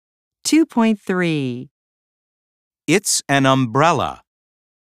2.3. It's an umbrella.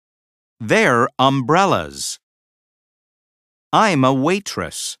 They're umbrellas. I'm a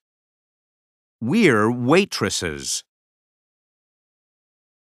waitress. We're waitresses.